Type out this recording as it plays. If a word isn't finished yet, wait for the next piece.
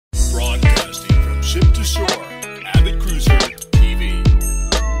shore. Avid Cruiser TV.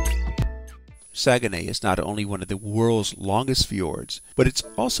 Saguenay is not only one of the world's longest fjords, but it's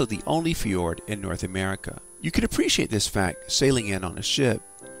also the only fjord in North America. You can appreciate this fact sailing in on a ship,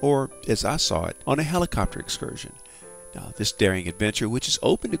 or, as I saw it, on a helicopter excursion. Now, this daring adventure, which is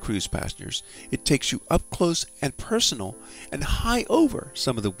open to cruise passengers, it takes you up close and personal and high over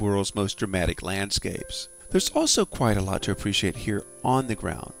some of the world's most dramatic landscapes. There's also quite a lot to appreciate here on the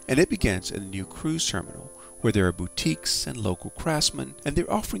ground, and it begins in the new cruise terminal, where there are boutiques and local craftsmen, and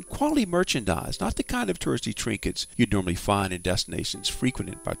they're offering quality merchandise, not the kind of touristy trinkets you'd normally find in destinations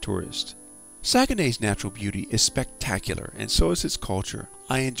frequented by tourists. Saguenay's natural beauty is spectacular, and so is its culture.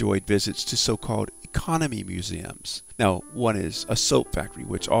 I enjoyed visits to so-called economy museums. Now, one is a soap factory,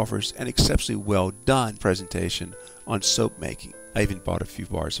 which offers an exceptionally well-done presentation on soap making. I even bought a few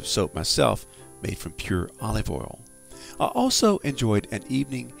bars of soap myself, made from pure olive oil. I also enjoyed an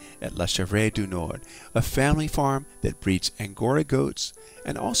evening at Chevrier du Nord, a family farm that breeds angora goats,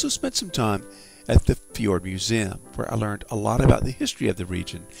 and also spent some time at the Fjord Museum, where I learned a lot about the history of the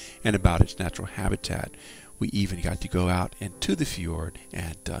region and about its natural habitat. We even got to go out into the fjord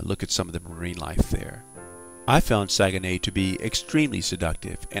and look at some of the marine life there. I found Saguenay to be extremely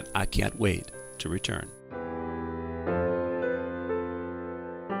seductive, and I can't wait to return.